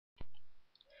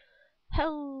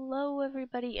Hello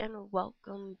everybody and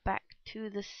welcome back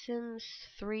to The Sims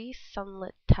 3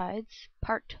 Sunlit Tides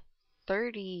Part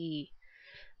 30.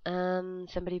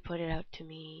 Somebody pointed out to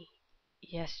me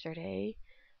yesterday.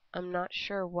 I'm not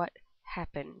sure what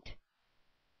happened,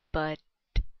 but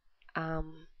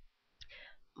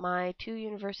my two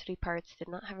university parts did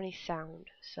not have any sound,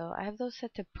 so I have those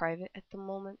set to private at the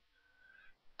moment,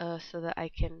 so that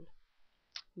I can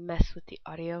mess with the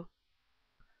audio.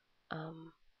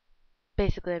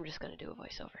 Basically I'm just gonna do a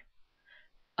voiceover.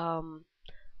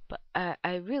 But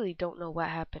I really don't know what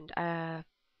happened.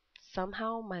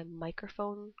 Somehow my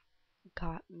microphone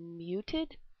got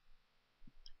muted.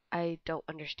 I don't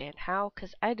understand how,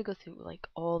 because I had to go through like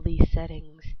all these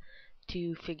settings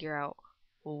to figure out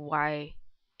why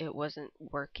it wasn't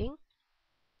working.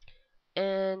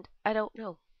 And I don't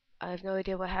know. I have no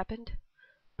idea what happened.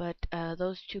 But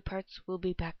those two parts will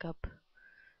be back up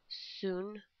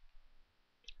soon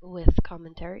with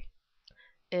commentary.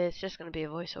 It's just going to be a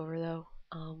voiceover though.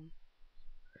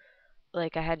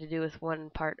 Like I had to do with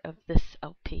one part of this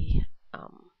LP.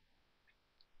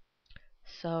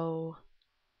 So,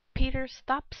 Peter,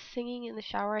 stop singing in the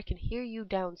shower. I can hear you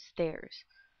downstairs.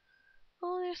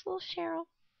 Oh, there's little Cheryl.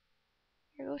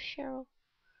 Here goes Cheryl.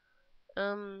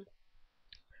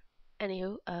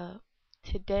 Anywho,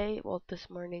 this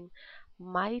morning,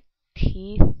 my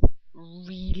teeth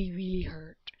really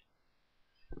hurt.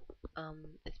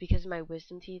 It's because my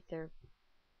wisdom teeth, they're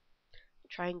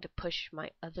trying to push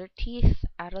my other teeth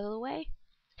out of the way,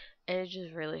 and it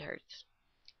just really hurts.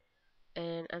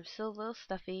 And I'm still a little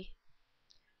stuffy,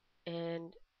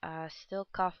 and I still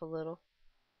cough a little.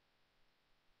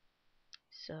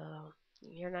 So,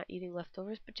 you're not eating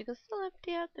leftovers, but you can still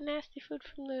empty out the nasty food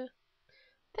from the...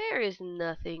 There is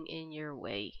nothing in your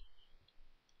way.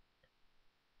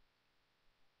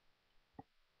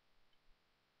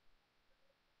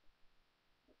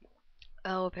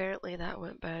 Oh, apparently that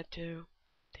went bad too.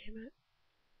 Damn it.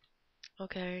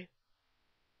 Okay.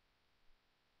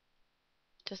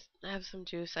 Just have some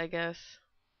juice, I guess.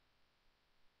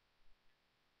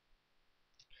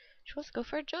 She wants to go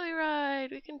for a joyride.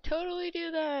 We can totally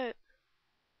do that.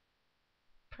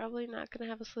 Probably not gonna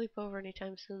have a sleepover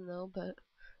anytime soon though, but...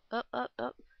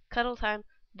 Up. Cuddle time.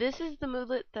 This is the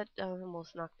moodlet that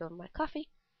almost knocked over my coffee.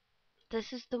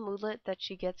 This is the moodlet that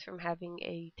she gets from having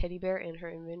a teddy bear in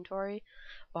her inventory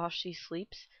while she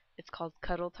sleeps. It's called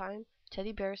Cuddle Time.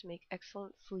 Teddy bears make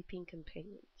excellent sleeping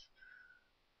companions.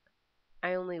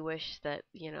 I only wish that,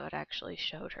 it actually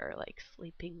showed her, like,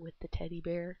 sleeping with the teddy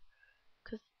bear.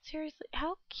 Because, seriously,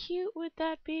 how cute would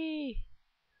that be?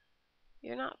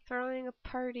 You're not throwing a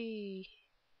party.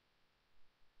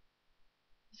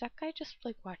 Is that guy just,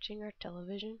 like, watching our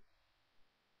television?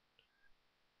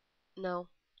 No.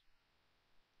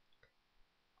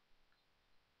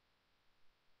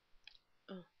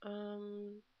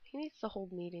 He needs to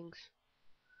hold meetings.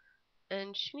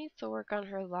 And she needs to work on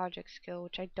her logic skill,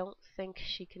 which I don't think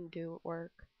she can do at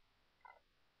work.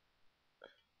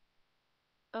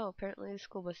 Oh, apparently the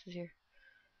school bus is here.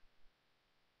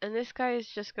 And this guy is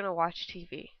just gonna watch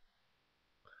TV.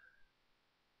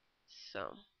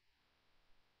 So.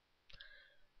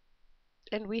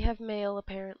 And we have mail,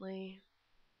 apparently.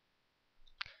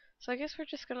 So I guess we're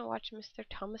just gonna watch Mr.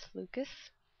 Thomas Lucas.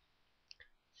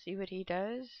 See what he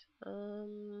does.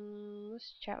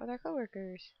 Let's chat with our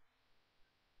coworkers.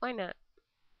 Why not?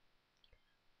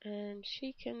 And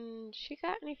she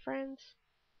got any friends?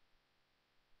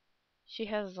 She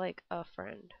has, like, a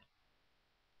friend.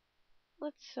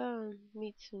 Let's,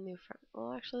 meet some new friends.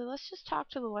 Well, actually, let's just talk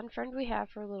to the one friend we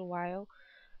have for a little while.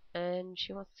 And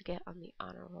she wants to get on the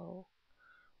honor roll.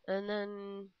 And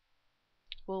then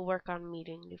we'll work on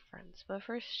meeting new friends. But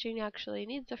first, she actually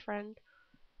needs a friend.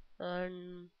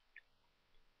 And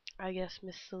I guess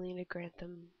Miss Selena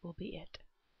Grantham will be it.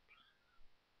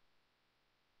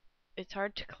 It's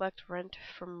hard to collect rent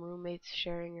from roommates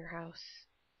sharing your house.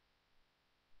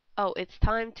 Oh, it's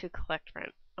time to collect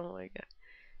rent. Oh my god.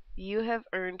 You have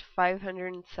earned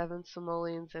 507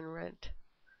 simoleons in rent.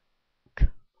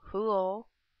 Cool.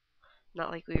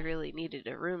 Not like we really needed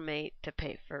a roommate to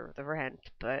pay for the rent,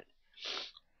 but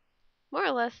more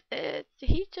or less,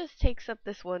 he just takes up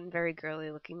this one very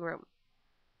girly looking room.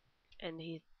 And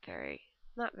he's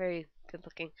not very good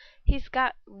looking. He's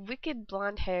got wicked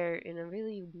blonde hair and a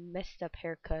really messed up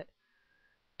haircut.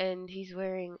 And he's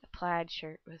wearing a plaid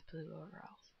shirt with blue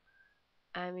overalls.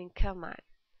 I mean, come on.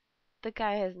 The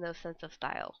guy has no sense of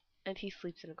style. And he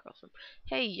sleeps in a girl's room.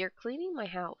 Hey, you're cleaning my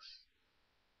house.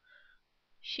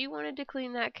 She wanted to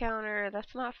clean that counter.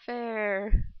 That's not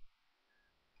fair.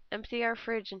 Empty our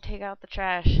fridge and take out the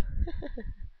trash.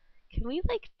 Can we,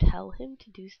 like, tell him to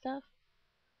do stuff?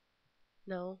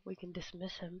 No, we can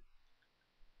dismiss him.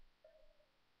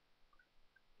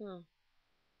 Hmm.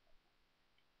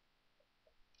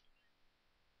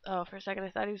 Oh, for a second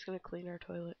I thought he was gonna clean our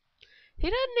toilet. He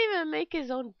doesn't even make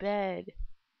his own bed.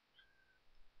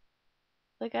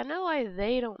 Like, I know why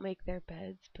they don't make their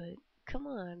beds, but come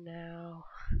on now.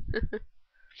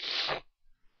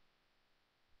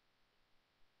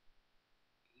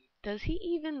 Does he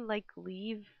even, like,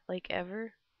 leave, like,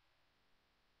 ever?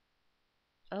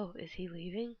 Oh, is he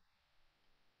leaving?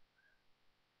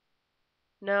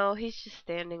 No, he's just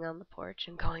standing on the porch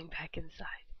and going back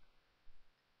inside.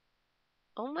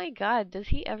 Oh my god, does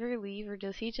he ever leave or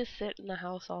does he just sit in the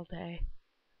house all day?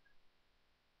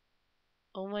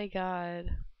 Oh my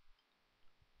god.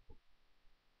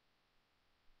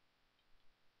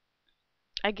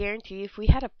 I guarantee if we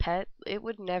had a pet, it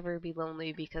would never be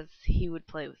lonely because he would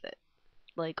play with it.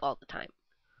 Like, all the time.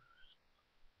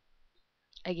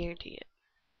 I guarantee it.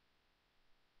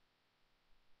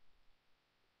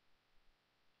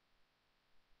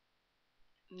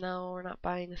 No, we're not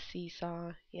buying a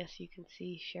seesaw. Yes, you can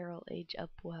see Cheryl age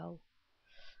up well.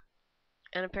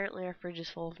 And apparently our fridge is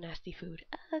full of nasty food.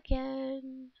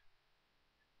 Again.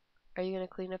 Are you gonna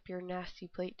clean up your nasty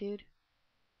plate, dude?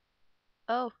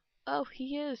 Oh, oh,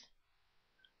 he is.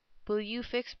 Will you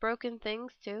fix broken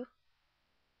things too?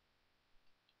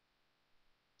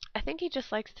 I think he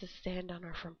just likes to stand on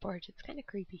our front porch. It's kind of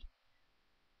creepy.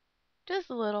 Just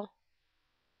a little.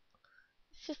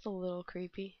 It's just a little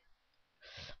creepy.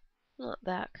 Not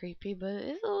that creepy, but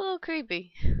it's a little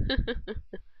creepy.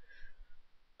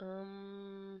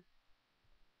 um,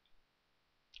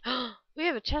 we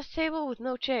have a chess table with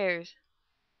no chairs.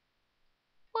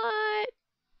 What?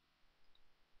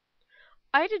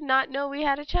 I did not know we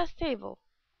had a chess table.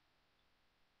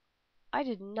 I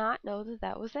did not know that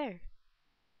that was there.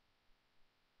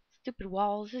 Stupid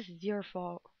walls, this is your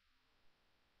fault.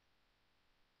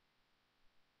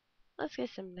 Let's get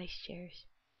some nice chairs.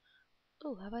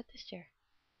 Oh, how about this chair?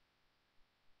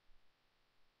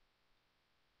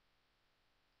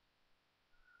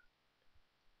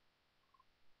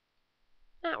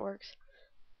 That works.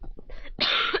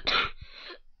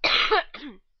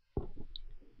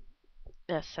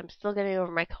 Yes, I'm still getting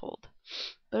over my cold.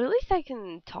 But at least I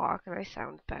can talk and I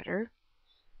sound better.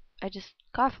 I just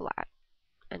cough a lot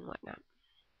and whatnot.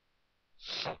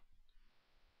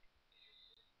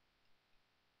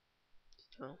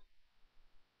 So,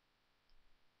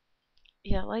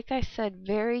 yeah, like I said,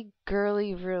 very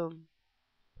girly room.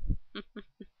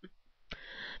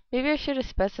 Maybe I should have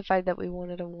specified that we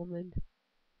wanted a woman.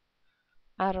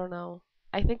 I don't know.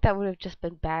 I think that would have just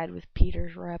been bad with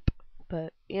Peter's rep.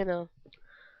 But,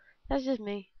 that's just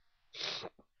me.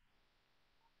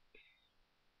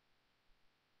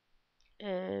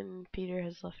 And Peter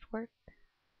has left work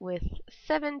with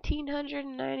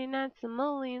 1,799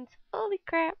 simoleons. Holy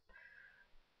crap.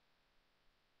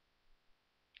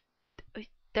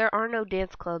 There are no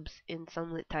dance clubs in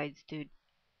Sunlit Tides, dude.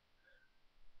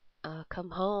 Come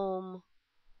home.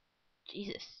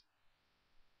 Jesus.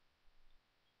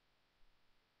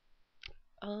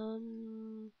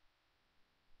 Um,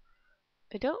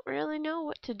 I don't really know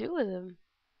what to do with him.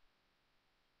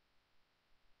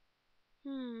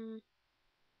 Hmm.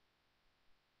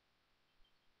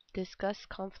 Discuss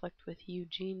conflict with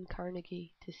Eugene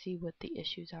Carnegie to see what the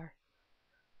issues are.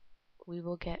 We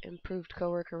will get improved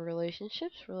coworker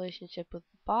relationships, relationship with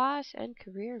the boss, and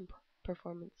career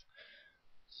performance.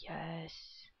 Yes.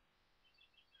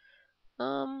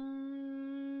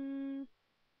 Um,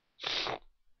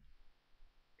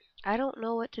 I don't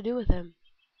know what to do with him.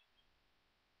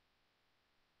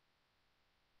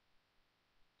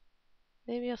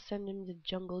 Maybe I'll send him to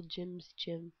Jungle Jim's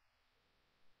gym.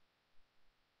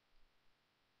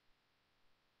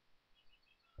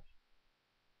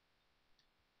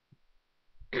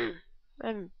 I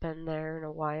haven't been there in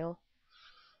a while.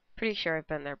 Pretty sure I've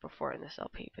been there before in this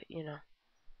LP, but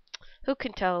who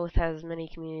can tell with as many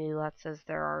community lots as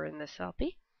there are in this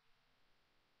LP?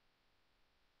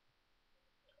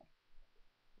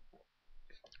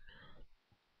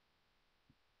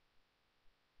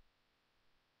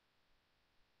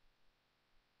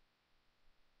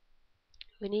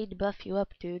 We need to buff you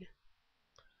up, dude.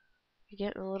 You're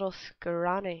getting a little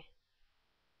scrawny.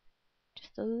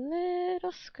 Just a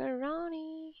little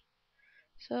scrawny.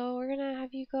 So we're gonna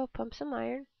have you go pump some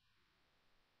iron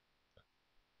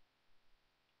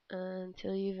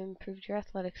until you've improved your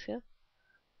athletic skill.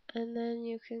 And then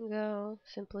you can go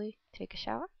simply take a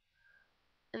shower.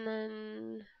 And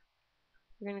then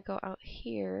we're gonna go out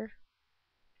here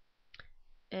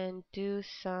and do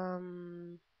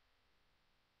some,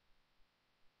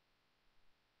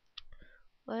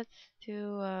 let's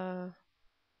do a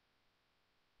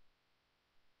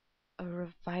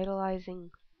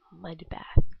revitalizing mud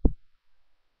bath.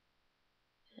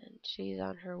 And she's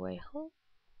on her way home.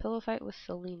 Pillow fight with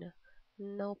Selena.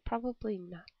 No, probably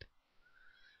not.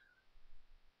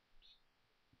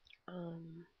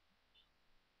 Um,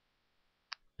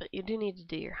 but you do need to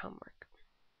do your homework.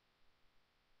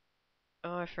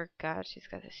 Oh, I forgot she's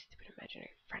got this stupid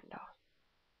imaginary friend doll.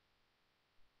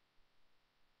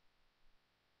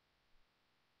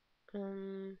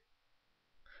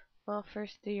 Well,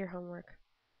 first do your homework.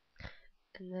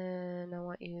 And then I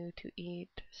want you to eat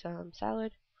some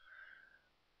salad.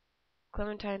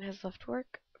 Clementine has left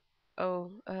work.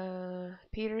 Oh,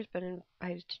 Peter's been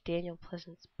invited to Daniel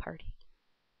Pleasant's party.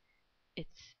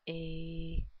 It's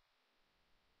a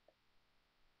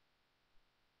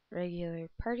regular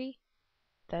party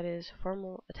that is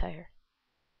formal attire.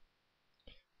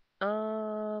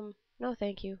 No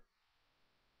thank you.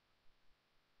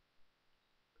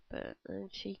 But then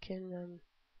she can,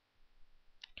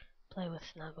 play with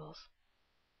Snuggles.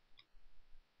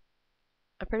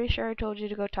 I'm pretty sure I told you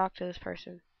to go talk to this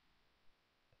person.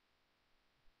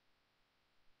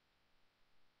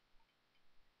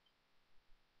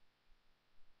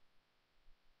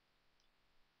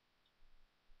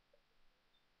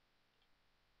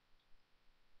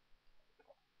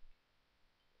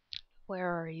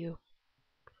 Where are you?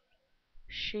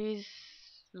 She's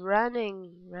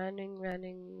running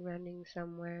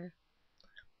somewhere.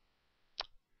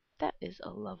 That is a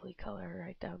lovely color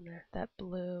right down there. That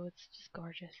blue, it's just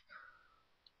gorgeous.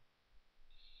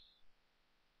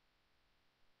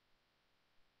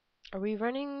 Are we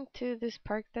running to this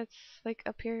park that's like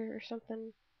up here or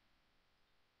something?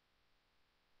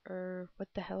 Or what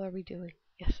the hell are we doing?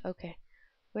 Yes, okay.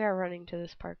 We are running to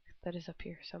this park that is up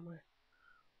here somewhere.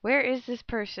 Where is this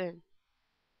person?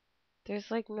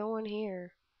 There's like no one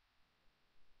here.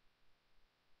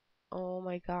 Oh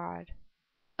my god.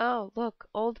 Oh, look,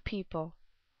 old people.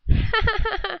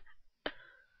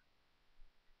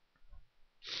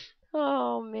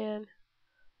 Oh man.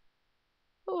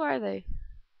 Who are they?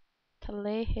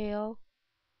 Talay Hale,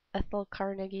 Ethel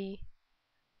Carnegie.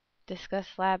 Discuss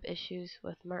lab issues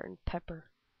with Martin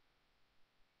Pepper.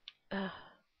 Ugh.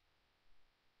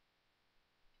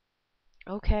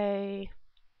 Okay.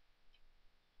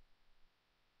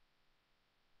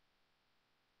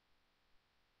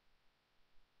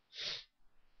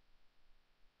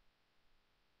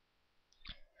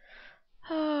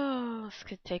 Oh, this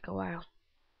could take a while.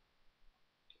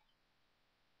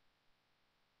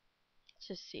 Let's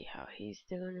just see how he's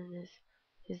doing in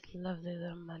his lovely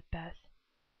little mud bath.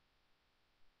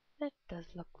 That does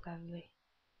look lovely.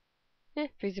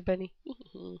 Freezer Bunny.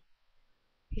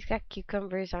 He's got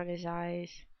cucumbers on his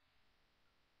eyes.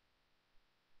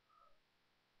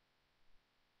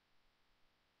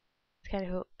 It's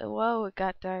kind of whoa, it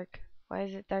got dark. Why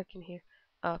is it dark in here?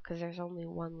 Oh, 'cause there's only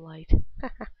one light.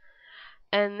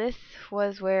 And this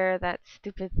was where that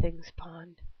stupid thing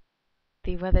spawned.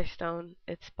 The Weatherstone.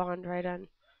 It spawned right on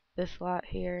this lot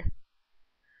here.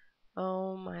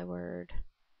 Oh my word.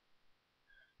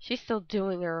 She's still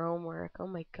doing her homework. Oh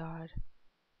my god.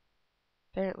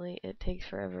 Apparently it takes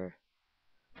forever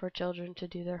for children to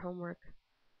do their homework.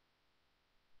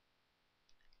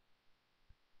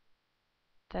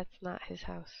 That's not his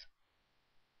house.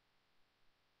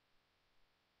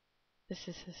 This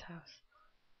is his house.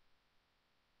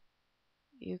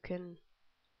 You can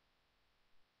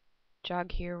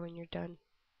jog here when you're done.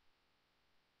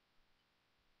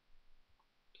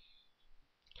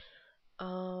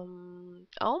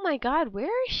 Oh my god,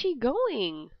 where is she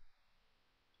going?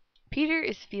 Peter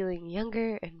is feeling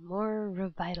younger and more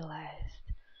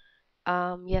revitalized.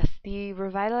 Yes, the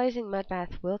revitalizing mud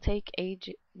bath will take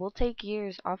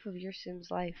years off of your Sim's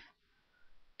life.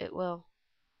 It will.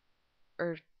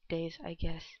 Or days, I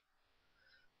guess.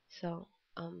 So,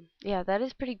 yeah, that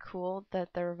is pretty cool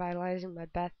that the revitalizing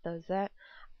mud bath does that.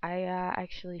 I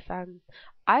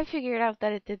I figured out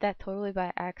that it did that totally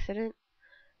by accident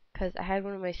because I had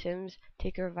one of my Sims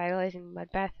take a revitalizing mud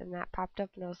bath and that popped up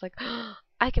and I was like,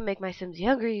 I can make my Sims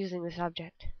younger using this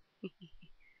object.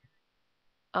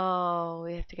 Oh,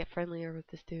 we have to get friendlier with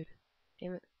this dude.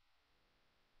 Damn it.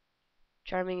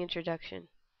 Charming introduction.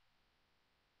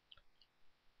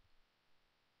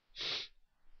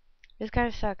 This kind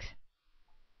of sucks.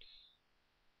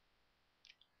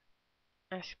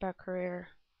 Ask about career.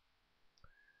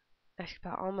 Ask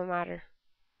about alma mater.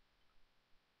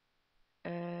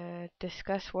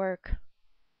 Discuss work.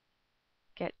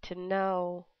 Get to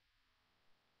know.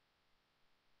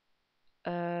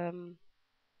 Um,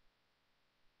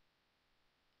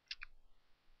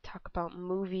 Talk about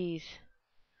movies.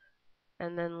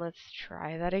 And then let's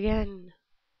try that again.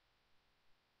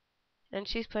 And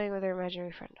she's playing with her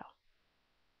imaginary friend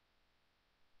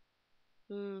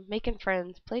doll. Making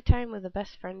friends. Playtime with a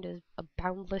best friend is a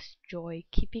boundless joy,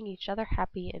 keeping each other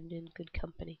happy and in good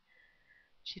company.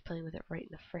 She's playing with it right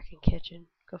in the frickin' kitchen.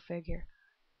 Go figure.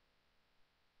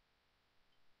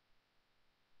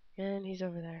 And he's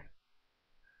over there.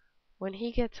 When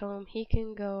he gets home, he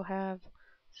can go have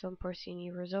some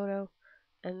porcini risotto,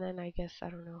 and then I guess, I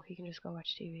don't know, he can just go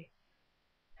watch TV.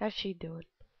 How's she doing?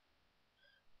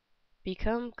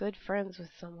 Become good friends with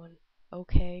someone.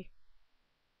 Okay.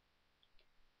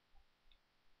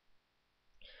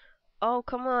 Oh,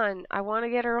 come on. I want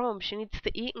to get her home. She needs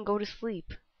to eat and go to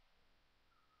sleep.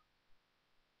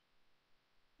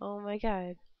 Oh my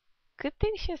god. Good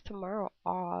thing she has tomorrow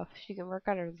off. She can work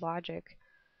on her logic.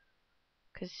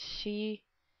 Because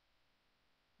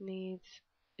needs...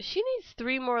 She needs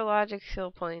 3 more logic skill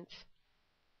points.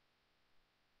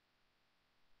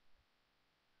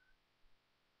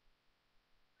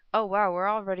 Oh wow, we're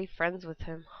already friends with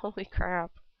him. Holy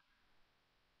crap.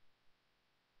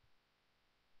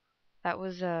 That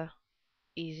was,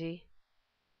 easy.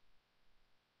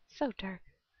 So dark.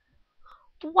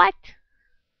 What?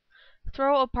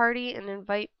 Throw a party and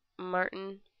invite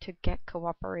Martin to get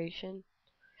cooperation.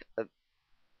 Uh,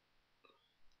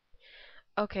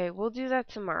 Okay, we'll do that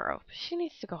tomorrow. She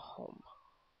needs to go home.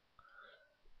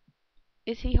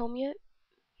 Is he home yet?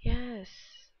 Yes.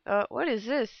 What is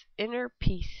this? Inner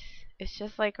peace. It's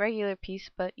just like regular peace,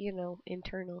 but you know,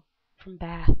 internal. From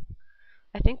bath.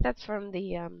 I think that's from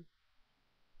the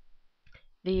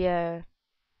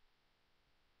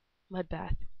mud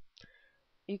bath.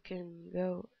 You can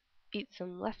go eat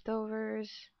some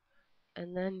leftovers,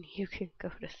 and then you can go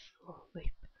to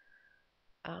sleep.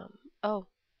 Um, oh,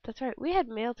 that's right. We had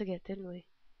mail to get, didn't we?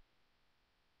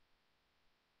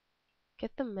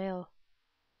 Get the mail.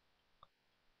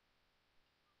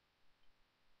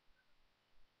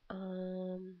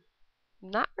 Um,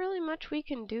 Not really much we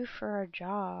can do for our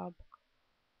job.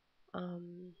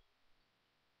 Um,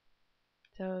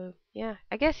 so yeah,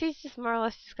 I guess he's just more or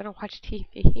less just gonna watch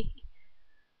TV.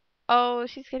 Oh,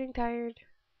 she's getting tired.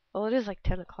 Well, it is like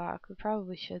 10 o'clock. We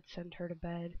probably should send her to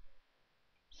bed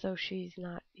so she's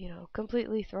not,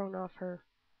 completely thrown off her,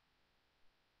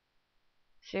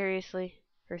 seriously,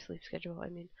 her sleep schedule. I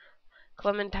mean,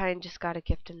 Clementine just got a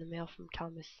gift in the mail from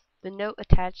Thomas. The note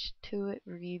attached to it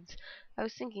reads, I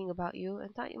was thinking about you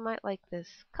and thought you might like this.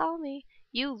 Call me.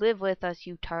 You live with us,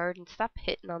 you tard, and stop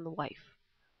hitting on the wife.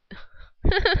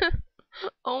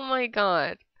 Oh my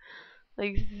god.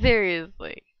 Like,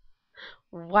 seriously.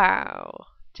 Wow.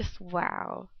 Just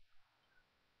wow.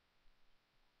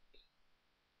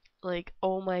 Like,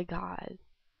 oh my god.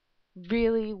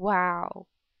 Really? Wow.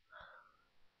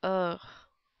 Ugh.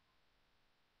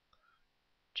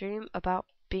 Dream about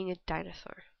being a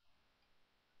dinosaur.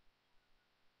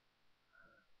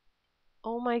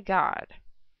 Oh my god.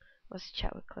 Let's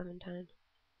chat with Clementine.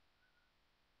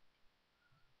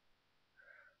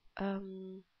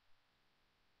 Um,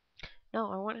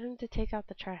 no, I want him to take out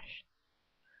the trash.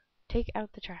 Take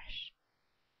out the trash.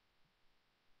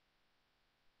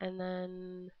 And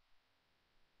then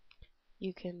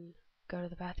you can go to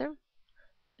the bathroom.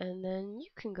 And then you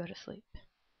can go to sleep.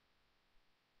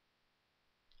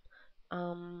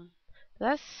 Um,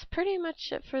 that's pretty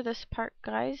much it for this part,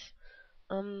 guys.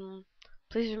 Um,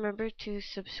 Please remember to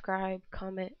subscribe,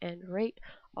 comment, and rate.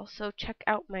 Also, check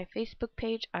out my Facebook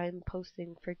page. I'm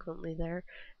posting frequently there,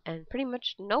 and pretty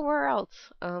much nowhere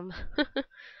else.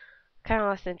 Kind of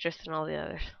lost interest in all the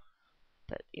others,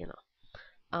 but you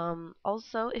know.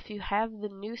 Also, if you have the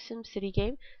new SimCity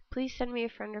game, please send me a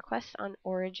friend request on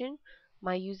Origin.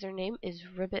 My username is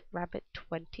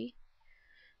RibbitRabbit20.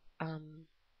 Um,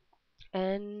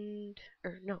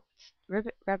 or no, it's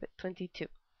RibbitRabbit22.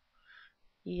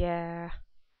 Yeah,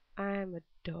 I'm a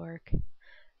dork.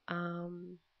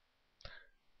 Um,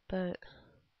 but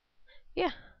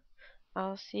yeah,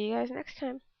 I'll see you guys next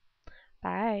time.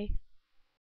 Bye.